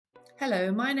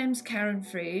Hello, my name's Karen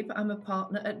Freeb. I'm a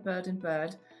partner at Bird and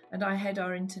Bird and I head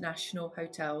our international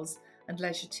hotels and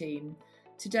leisure team.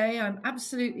 Today I'm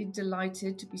absolutely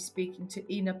delighted to be speaking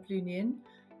to Ina Plunien,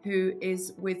 who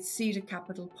is with Cedar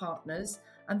Capital Partners,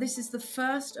 and this is the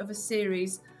first of a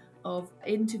series of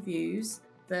interviews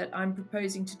that I'm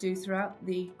proposing to do throughout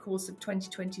the course of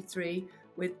 2023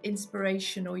 with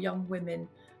inspirational young women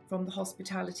from the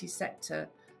hospitality sector.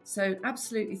 So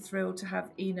absolutely thrilled to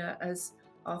have Ina as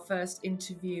our first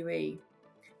interviewee.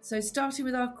 So, starting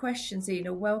with our questions,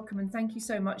 Ina, welcome and thank you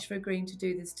so much for agreeing to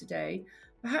do this today.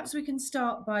 Perhaps we can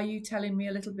start by you telling me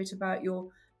a little bit about your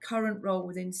current role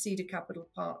within Cedar Capital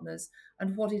Partners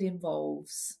and what it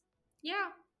involves. Yeah,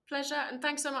 pleasure. And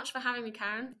thanks so much for having me,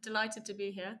 Karen. Delighted to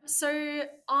be here. So,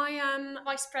 I am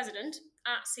Vice President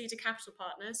at Cedar Capital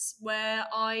Partners, where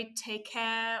I take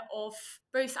care of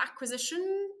both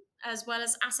acquisition as well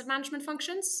as asset management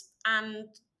functions. And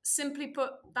simply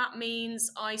put, that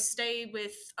means I stay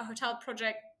with a hotel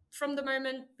project from the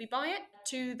moment we buy it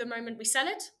to the moment we sell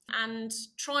it, and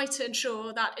try to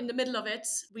ensure that in the middle of it,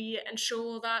 we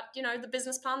ensure that, the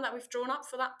business plan that we've drawn up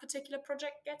for that particular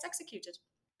project gets executed.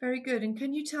 Very good. And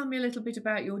can you tell me a little bit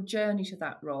about your journey to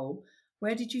that role?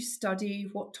 Where did you study?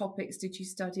 What topics did you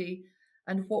study?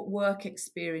 And what work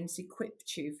experience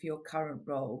equipped you for your current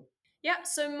role? Yeah,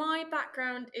 so my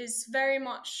background is very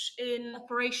much in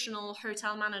operational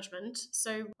hotel management.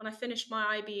 So when I finished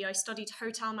my IB, I studied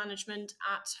hotel management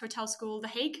at Hotel School The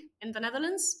Hague in the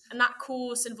Netherlands. And that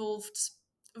course involved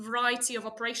a variety of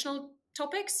operational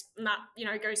topics. And that,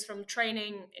 goes from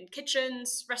training in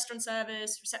kitchens, restaurant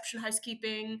service, reception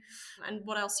housekeeping, and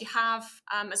what else you have,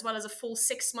 as well as a full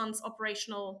 6 months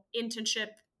operational internship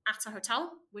at a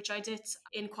hotel, which I did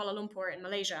in Kuala Lumpur in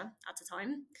Malaysia at the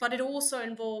time. But it also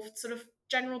involved sort of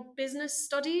general business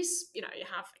studies. You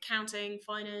have accounting,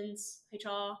 finance,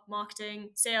 HR,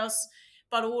 marketing, sales,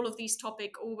 but all of these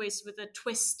topics always with a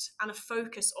twist and a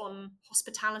focus on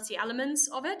hospitality elements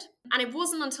of it. And it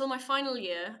wasn't until my final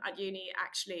year at uni,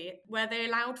 actually, where they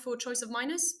allowed for choice of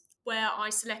minors, where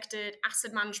I selected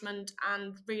asset management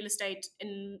and real estate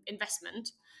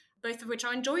investment, both of which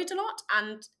I enjoyed a lot.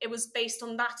 And it was based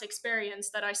on that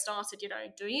experience that I started,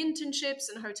 doing internships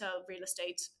in hotel real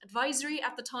estate advisory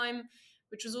at the time,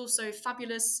 which was also a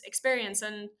fabulous experience.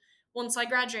 And once I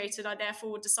graduated, I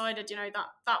therefore decided,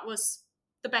 that was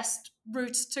the best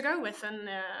route to go with. And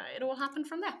it all happened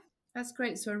from there. That's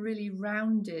great. So a really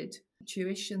rounded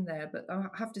tuition there. But I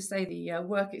have to say, the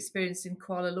work experience in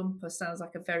Kuala Lumpur sounds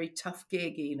like a very tough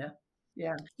gig, Ina.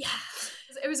 Yeah. Yeah,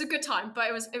 it was a good time, but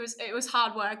it was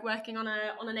hard work working on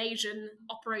an Asian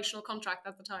operational contract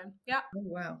at the time. Yeah. Oh,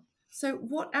 wow. So,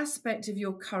 what aspect of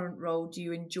your current role do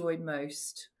you enjoy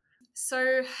most?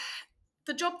 So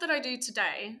the job that I do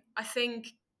today, I think,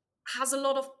 has a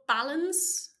lot of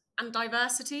balance and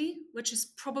diversity, which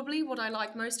is probably what I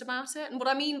like most about it. And what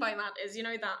I mean by that is,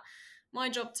 that my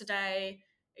job today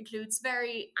includes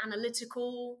very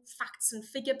analytical, facts and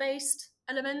figure based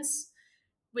elements,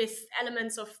 with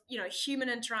elements of human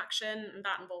interaction, and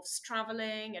that involves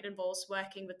traveling. It involves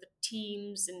working with the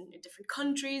teams in different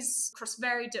countries across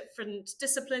very different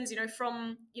disciplines,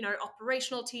 from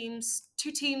operational teams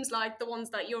to teams like the ones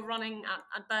that you're running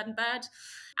at Bird and Bird.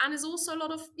 And there's also a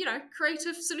lot of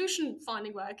creative solution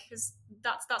finding work, because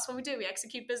that's what we do. We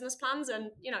execute business plans,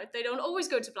 and they don't always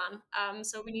go to plan,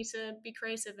 so we need to be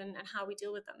creative in how we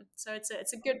deal with them. So it's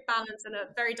a good balance and a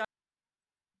very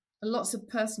And lots of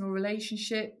personal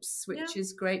relationships, yeah, which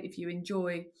is great if you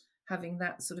enjoy having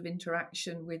that sort of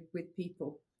interaction with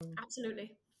people.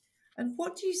 absolutely. And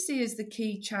what do you see as the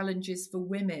key challenges for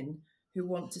women who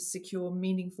want to secure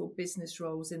meaningful business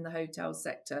roles in the hotel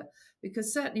sector?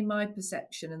 Because certainly my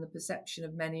perception and the perception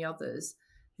of many others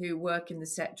who work in the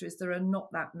sector is there are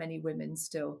not that many women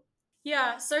still.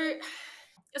 Yeah, so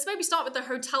let's maybe start with the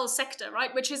hotel sector,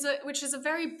 right? Which is a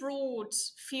very broad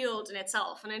field in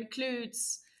itself, and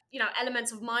includes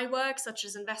elements of my work such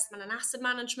as investment and asset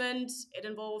management. It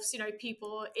involves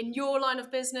people in your line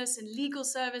of business in legal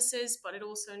services, but it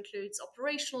also includes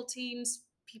operational teams,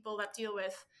 people that deal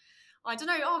with, I don't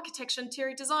know, architecture,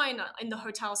 interior design in the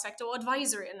hotel sector, or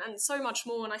advisory, and so much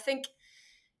more. And I think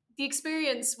the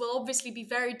experience will obviously be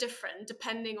very different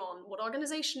depending on what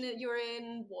organization you're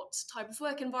in, what type of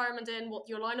work environment in, what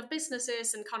your line of business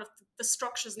is, and kind of the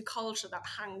structures and culture that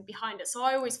hang behind it. So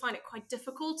I always find it quite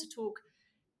difficult to talk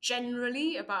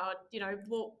generally about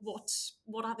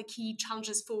what are the key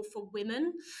challenges for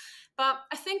women. But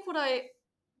I think what I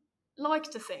like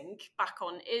to think back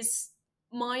on is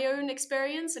my own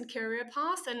experience and career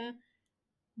path, and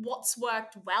what's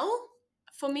worked well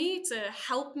for me to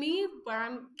help me where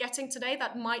I'm getting today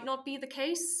that might not be the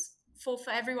case for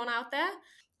everyone out there.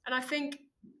 And I think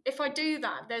if I do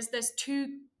that, there's two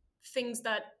things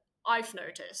that I've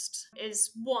noticed.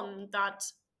 Is one, that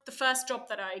the first job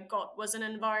that I got was an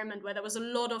environment where there was a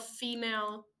lot of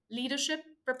female leadership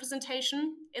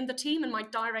representation in the team and my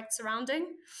direct surrounding.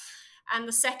 And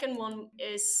the second one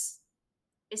is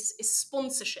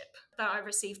sponsorship that I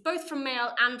received, both from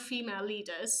male and female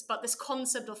leaders. But this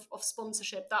concept of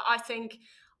sponsorship that I think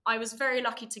I was very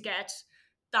lucky to get,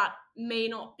 that may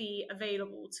not be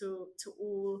available to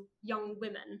all young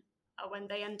women when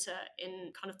they enter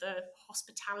in kind of the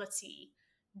hospitality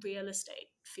real estate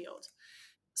field.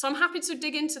 So I'm happy to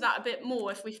dig into that a bit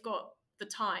more if we've got the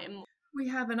time. We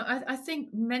have, and I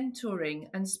think mentoring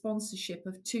and sponsorship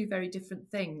are two very different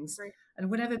things. Great.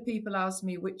 And whenever people ask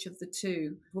me which of the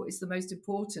two, what is the most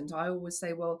important, I always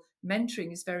say, well,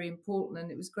 mentoring is very important.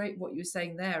 And it was great what you were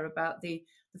saying there about the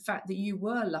fact that you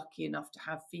were lucky enough to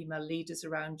have female leaders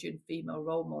around you and female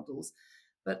role models.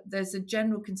 But there's a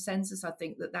general consensus, I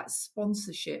think, that that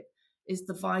sponsorship is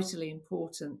the vitally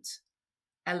important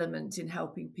element in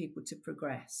helping people to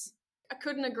progress. I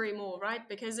couldn't agree more, right?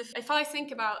 Because if I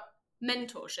think about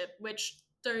mentorship, which,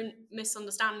 don't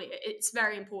misunderstand me, it's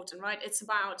very important, right? It's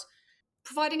about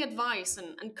providing advice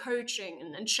and coaching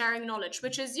and sharing knowledge,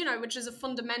 which is, which is a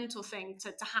fundamental thing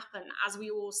to happen as we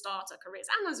all start our careers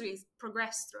and as we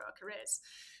progress through our careers.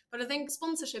 But I think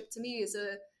sponsorship to me is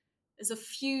a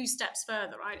few steps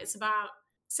further, right? It's about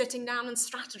sitting down and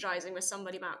strategizing with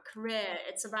somebody about career.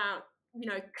 It's about,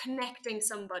 connecting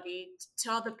somebody to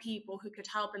other people who could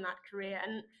help in that career.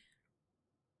 And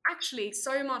actually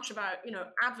so much about,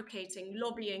 advocating,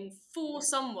 lobbying for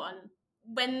someone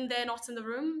when they're not in the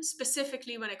room,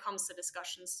 specifically when it comes to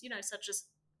discussions, such as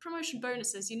promotion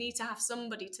bonuses. You need to have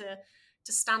somebody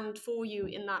to stand for you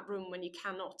in that room when you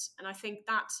cannot. And I think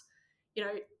that,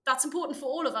 that's important for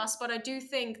all of us, but I do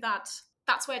think that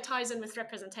that's where it ties in with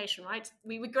representation, right?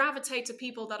 We gravitate to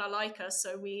people that are like us,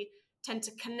 so we tend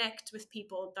to connect with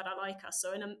people that are like us.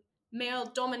 So in a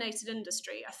male dominated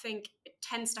industry, I think it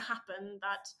tends to happen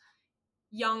that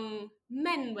young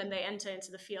men, when they enter into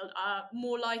the field, are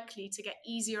more likely to get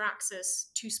easier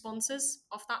access to sponsors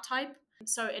of that type.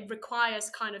 So it requires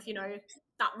kind of,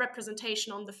 that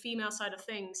representation on the female side of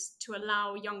things to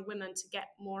allow young women to get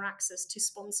more access to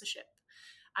sponsorship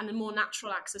and a more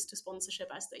natural access to sponsorship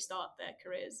as they start their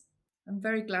careers. I'm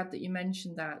very glad that you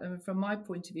mentioned that. And from my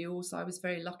point of view, also, I was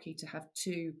very lucky to have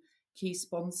two key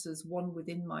sponsors, one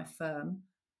within my firm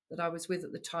that I was with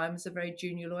at the time as a very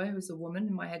junior lawyer, who was a woman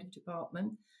in my head of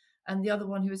department, and the other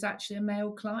one who was actually a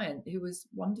male client who was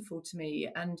wonderful to me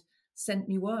and sent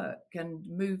me work and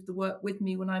moved the work with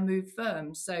me when I moved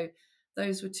firms. So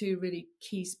those were two really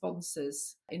key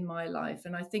sponsors in my life.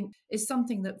 And I think it's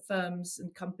something that firms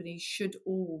and companies should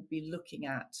all be looking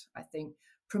at. I think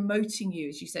promoting you,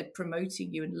 as you said,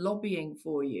 promoting you and lobbying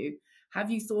for you. Have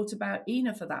you thought about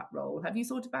Ina for that role? Have you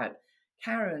thought about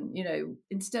Karen,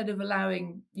 instead of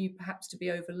allowing you perhaps to be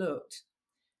overlooked?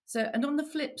 So, and on the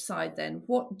flip side, then,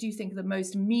 what do you think are the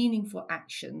most meaningful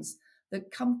actions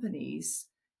that companies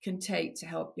can take to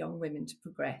help young women to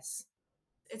progress?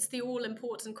 It's the all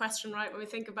important question, right? When we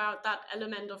think about that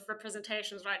element of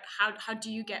representations, right? How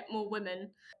do you get more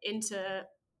women into,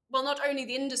 well, not only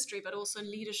the industry, but also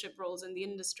leadership roles in the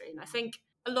industry? And I think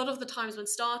a lot of the times when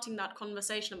starting that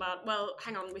conversation about, well,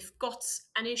 hang on, we've got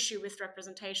an issue with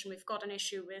representation, we've got an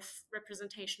issue with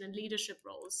representation in leadership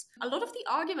roles. A lot of the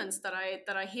arguments that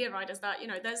I hear, right, is that,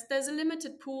 there's a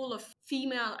limited pool of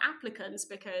female applicants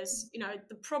because,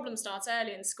 the problem starts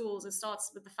early in schools. It starts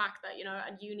with the fact that,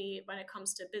 at uni, when it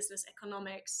comes to business,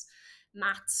 economics,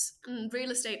 maths, and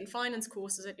real estate and finance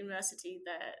courses at university,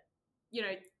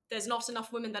 there's not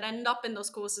enough women that end up in those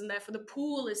courses, and therefore the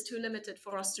pool is too limited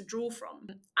for us to draw from.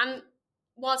 And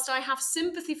whilst I have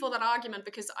sympathy for that argument,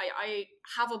 because I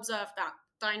have observed that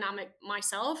dynamic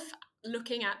myself,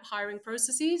 looking at hiring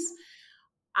processes,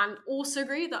 and also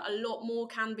agree that a lot more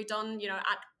can be done,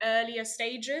 at earlier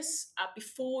stages,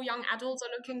 before young adults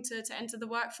are looking to enter the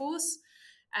workforce.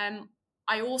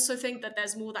 I also think that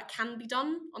there's more that can be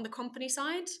done on the company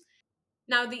side.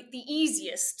 Now, the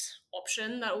easiest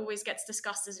option that always gets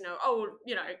discussed is,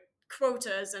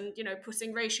 quotas and,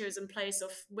 putting ratios in place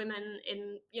of women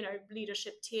in,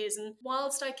 leadership tiers. And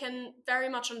whilst I can very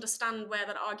much understand where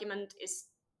that argument is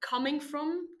coming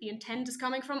from, the intent is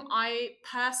coming from, I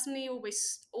personally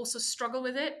always also struggle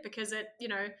with it because it,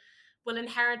 will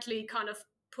inherently kind of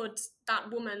put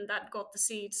that woman that got the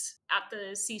seat at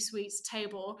the C-suite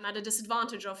table at a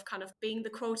disadvantage of kind of being the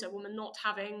quota woman, not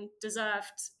having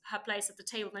deserved her place at the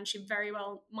table when she very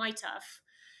well might have,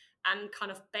 and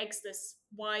kind of begs this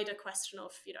wider question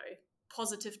of,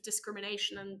 positive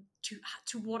discrimination and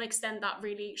to what extent that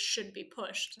really should be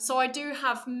pushed. So I do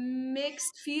have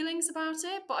mixed feelings about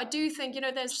it, but I do think,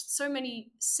 there's so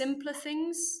many simpler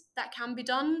things that can be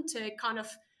done to kind of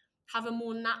have a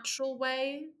more natural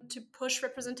way to push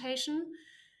representation.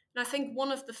 And I think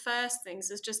one of the first things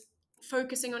is just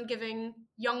focusing on giving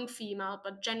young female,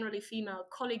 but generally female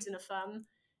colleagues in a firm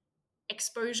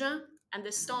exposure. And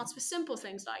this starts with simple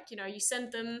things like, you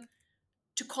send them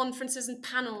to conferences and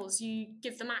panels, you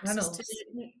give them access to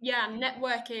Panels.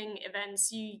 networking events,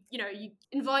 you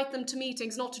invite them to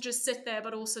meetings, not to just sit there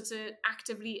but also to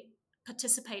actively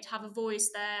participate, have a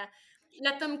voice there.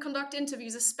 Let them conduct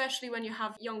interviews, especially when you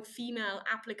have young female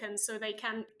applicants, so they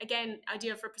can, again,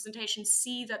 idea of representation,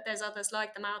 see that there's others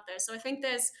like them out there. So I think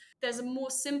there's a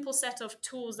more simple set of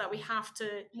tools that we have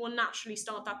to more naturally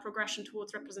start that progression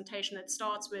towards representation. It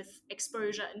starts with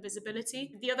exposure and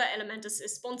visibility. The other element is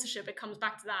sponsorship. It comes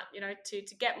back to that,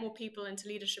 to get more people into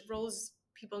leadership roles,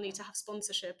 people need to have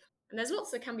sponsorship. And there's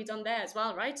lots that can be done there as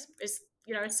well, right? It's,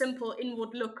 a simple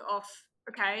inward look of,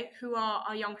 okay, who are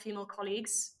our young female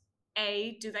colleagues?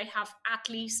 Do they have at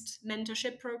least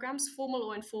mentorship programs, formal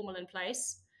or informal, in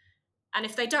place? And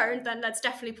if they don't, then let's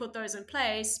definitely put those in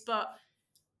place. But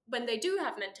when they do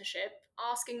have mentorship,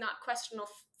 asking that question of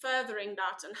furthering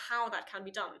that and how that can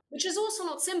be done, which is also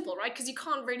not simple, right? Because you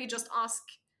can't really just ask,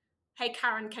 hey,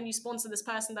 Karen, can you sponsor this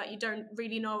person that you don't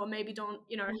really know or maybe don't,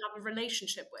 have a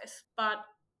relationship with? But,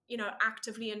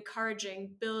 actively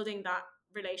encouraging, building that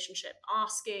relationship,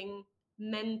 asking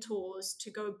mentors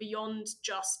to go beyond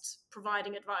just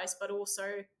providing advice, but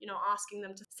also, asking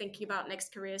them to thinking about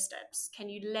next career steps. Can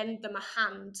you lend them a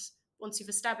hand once you've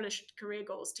established career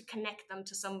goals to connect them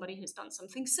to somebody who's done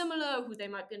something similar, who they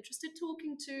might be interested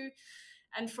talking to?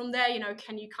 And from there,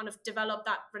 can you kind of develop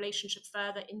that relationship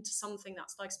further into something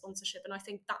that's like sponsorship? And I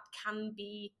think that can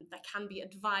be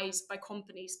advised by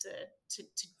companies to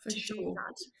For do sure.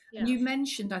 that. And Yeah. you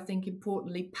mentioned, I think,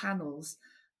 importantly, panels.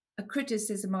 A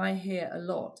criticism I hear a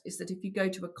lot is that if you go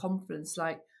to a conference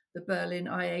like the Berlin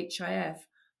IHIF,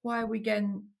 why are we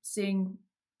again seeing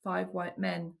 5 white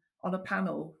men on a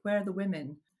panel? Where are the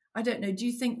women? I don't know. Do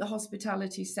you think the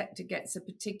hospitality sector gets a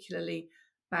particularly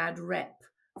bad rep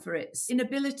for its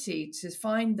inability to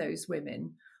find those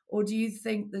women? Or do you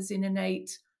think there's an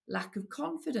innate lack of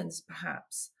confidence,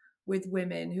 perhaps, with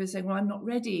women who are saying, well, I'm not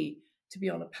ready to be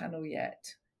on a panel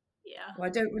yet? Yeah. Well, I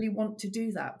don't really want to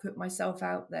do that, put myself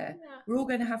out there. Yeah. We're all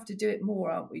going to have to do it more,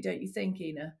 aren't we? Don't you think,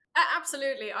 Ina?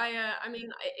 Absolutely. I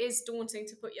mean, it is daunting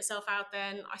to put yourself out there.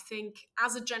 And I think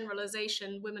as a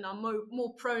generalization, women are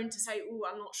more prone to say, oh,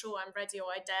 I'm not sure I'm ready or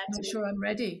I dare Not to. sure I'm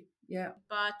ready. Yeah.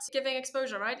 But giving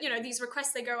exposure, right? These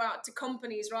requests, they go out to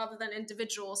companies rather than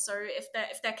individuals. So if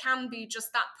there can be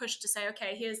just that push to say,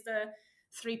 okay, here's the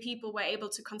 3 people we're able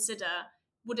to consider,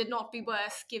 would it not be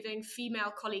worth giving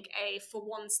female colleague A for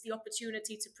once the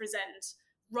opportunity to present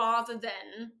rather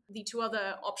than the 2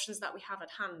 other options that we have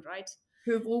at hand, right?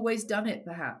 Who have always done it,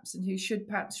 perhaps, and who should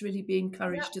perhaps really be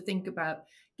encouraged Yeah. to think about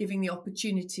giving the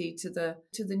opportunity to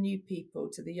the new people,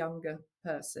 to the younger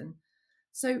person.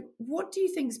 So, what do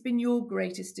you think's been your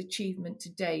greatest achievement to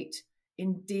date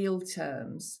in deal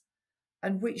terms,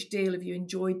 and which deal have you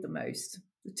enjoyed the most?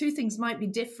 The 2 things might be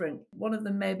different. One of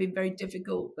them may have been very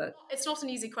difficult, but It's not an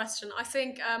easy question. I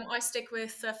think I stick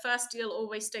with first deal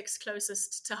always sticks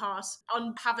closest to heart.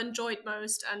 Have enjoyed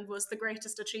most and was the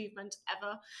greatest achievement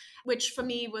ever, which for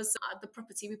me was the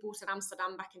property we bought in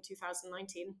Amsterdam back in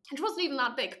 2019. It wasn't even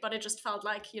that big, but it just felt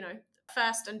like,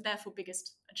 first and therefore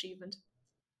biggest achievement.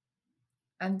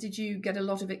 and did you get a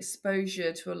lot of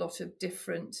exposure to a lot of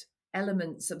different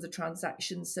elements of the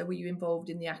transaction? So were you involved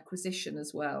in the acquisition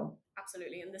as well?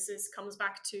 Absolutely. And comes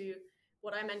back to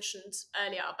what I mentioned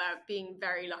earlier about being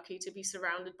very lucky to be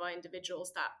surrounded by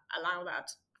individuals that allow that.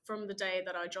 From the day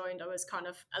that I joined, I was kind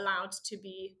of allowed to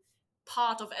be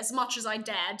part of, as much as I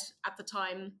dared at the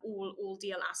time, all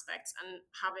deal aspects,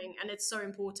 and it's so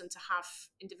important to have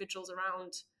individuals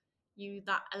around you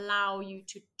that allow you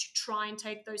to try and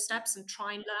take those steps and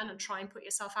try and learn and try and put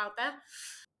yourself out there,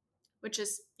 which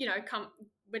is,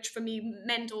 which for me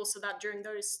meant also that during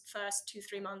those first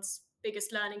 2-3 months,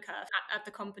 biggest learning curve at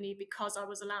the company, because I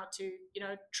was allowed to,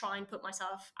 try and put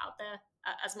myself out there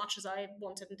as much as I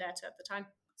wanted and dared to at the time.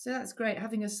 So that's great,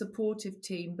 having a supportive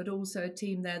team, but also a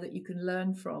team there that you can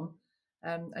learn from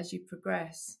as you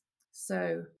progress.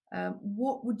 So,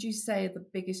 what would you say are the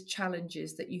biggest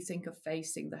challenges that you think are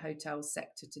facing the hotel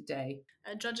sector today?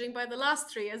 Judging by the last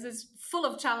 3 years, it's full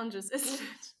of challenges, isn't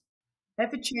it?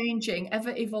 Ever changing,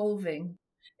 ever evolving.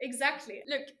 Exactly.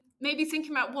 Look, maybe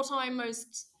thinking about what I'm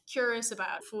most curious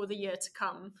about for the year to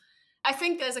come. I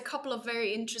think there's a couple of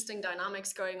very interesting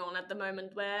dynamics going on at the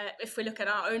moment where, if we look at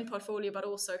our own portfolio, but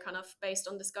also kind of based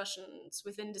on discussions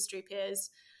with industry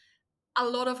peers, a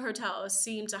lot of hotels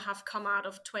seem to have come out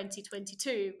of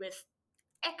 2022 with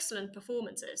excellent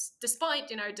performances,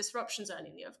 despite, disruptions early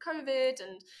in the year of COVID,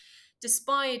 and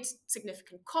despite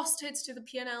significant cost hits to the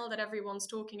P&L that everyone's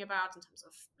talking about in terms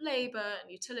of labor and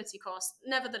utility costs.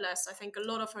 Nevertheless, I think a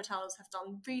lot of hotels have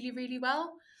done really, really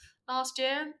well last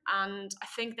year. And I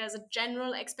think there's a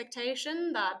general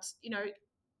expectation that,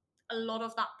 a lot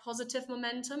of that positive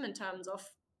momentum in terms of,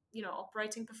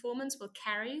 operating performance will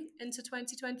carry into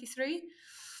 2023.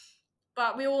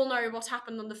 But we all know what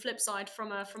happened on the flip side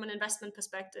from an investment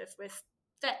perspective, with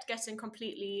debt getting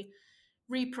completely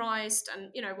repriced.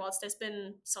 And, whilst there's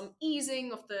been some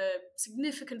easing of the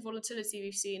significant volatility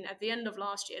we've seen at the end of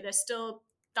last year, that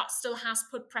still has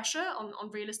put pressure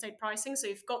on real estate pricing. So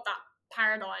you've got that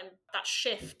paradigm, that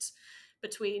shift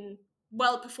between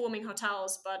well-performing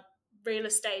hotels, but real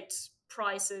estate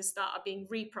prices that are being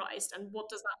repriced. And what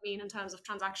does that mean in terms of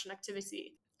transaction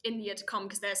activity in the year to come?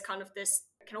 Because there's kind of this,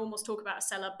 I can almost talk about a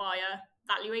seller-buyer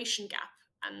valuation gap,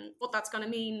 and what that's going to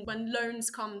mean when loans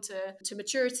come to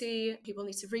maturity, people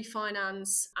need to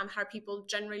refinance, and how people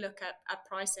generally look at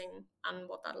pricing and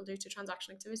what that'll do to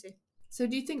transaction activity. So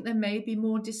do you think there may be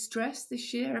more distress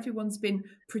this year? Everyone's been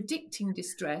predicting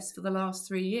distress for the last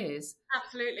 3 years.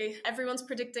 Absolutely. Everyone's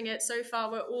predicting it. So far,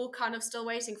 we're all kind of still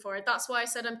waiting for it. That's why I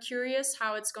said I'm curious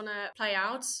how it's going to play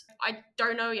out. I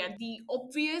don't know yet. The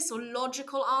obvious or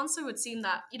logical answer would seem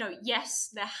that, yes,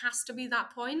 there has to be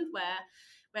that point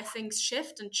where things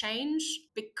shift and change,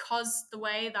 because the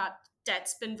way that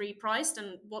debt's been repriced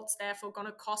and what's therefore going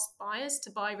to cost buyers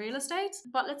to buy real estate.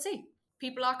 But let's see.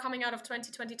 People are coming out of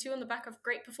 2022 on the back of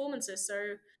great performances. So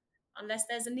unless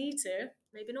there's a need to,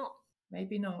 maybe not.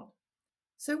 Maybe not.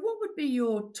 So what would be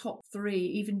your top 3,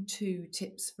 even 2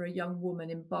 tips for a young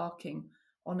woman embarking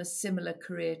on a similar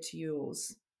career to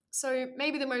yours? So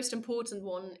maybe the most important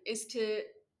one is to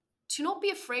not be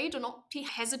afraid or not be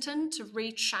hesitant to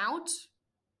reach out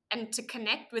and to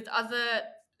connect with other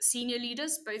senior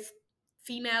leaders, both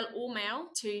female or male,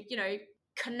 to,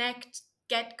 connect,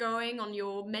 get going on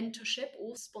your mentorship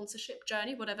or sponsorship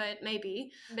journey, whatever it may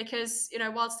be. Because,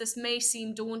 whilst this may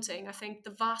seem daunting, I think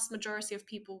the vast majority of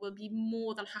people will be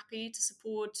more than happy to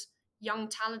support young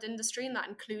talent industry, and that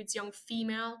includes young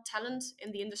female talent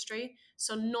in the industry.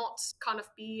 So not kind of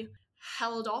be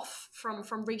held off from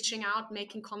reaching out,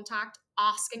 making contact,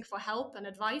 asking for help and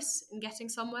advice in getting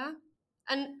somewhere.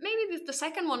 And maybe the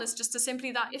second one is just to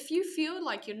simply that if you feel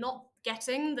like you're not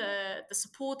getting the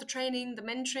support, the training, the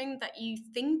mentoring that you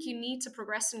think you need to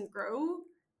progress and grow,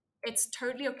 it's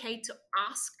totally okay to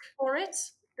ask for it.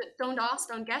 Don't ask,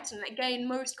 don't get. And again,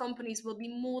 most companies will be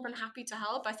more than happy to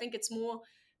help. I think it's more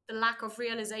the lack of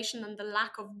realization and the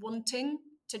lack of wanting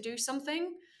to do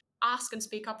something. Ask and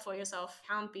speak up for yourself.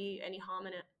 Can't be any harm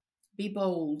in it. Be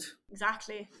bold.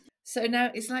 Exactly. So now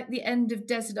it's like the end of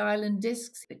Desert Island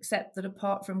Discs, except that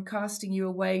apart from casting you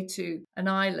away to an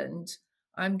island,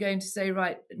 I'm going to say,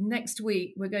 right, next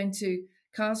week we're going to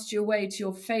cast you away to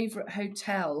your favourite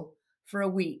hotel for a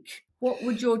week. What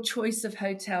would your choice of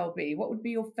hotel be? What would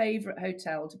be your favourite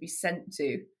hotel to be sent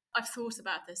to? I've thought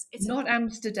about this. It's not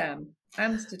Amsterdam.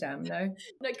 Amsterdam, no.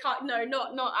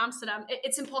 Not Amsterdam.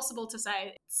 It's impossible to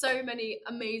say. So many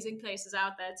amazing places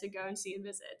out there to go and see and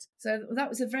visit. So that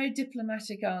was a very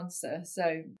diplomatic answer.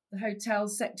 So the hotel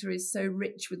sector is so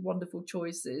rich with wonderful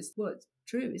choices. Well, it's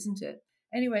true, isn't it?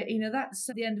 Anyway, Ina, that's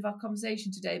the end of our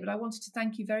conversation today, but I wanted to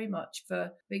thank you very much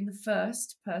for being the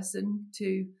first person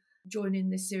to join in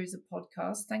this series of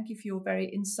podcasts. Thank you for your very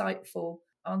insightful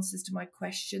answers to my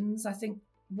questions. I think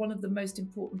one of the most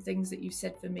important things that you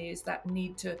said for me is that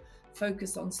need to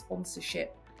focus on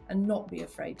sponsorship and not be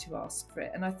afraid to ask for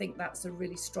it. And I think that's a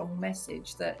really strong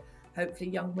message that hopefully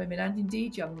young women and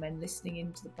indeed young men listening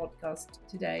into the podcast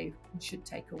today should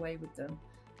take away with them.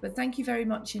 But thank you very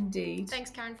much indeed. Thanks,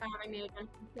 Karen, for having me again.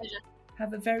 Pleasure.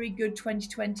 Have a very good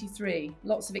 2023.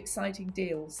 Lots of exciting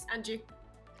deals. And you.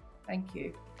 Thank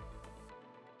you.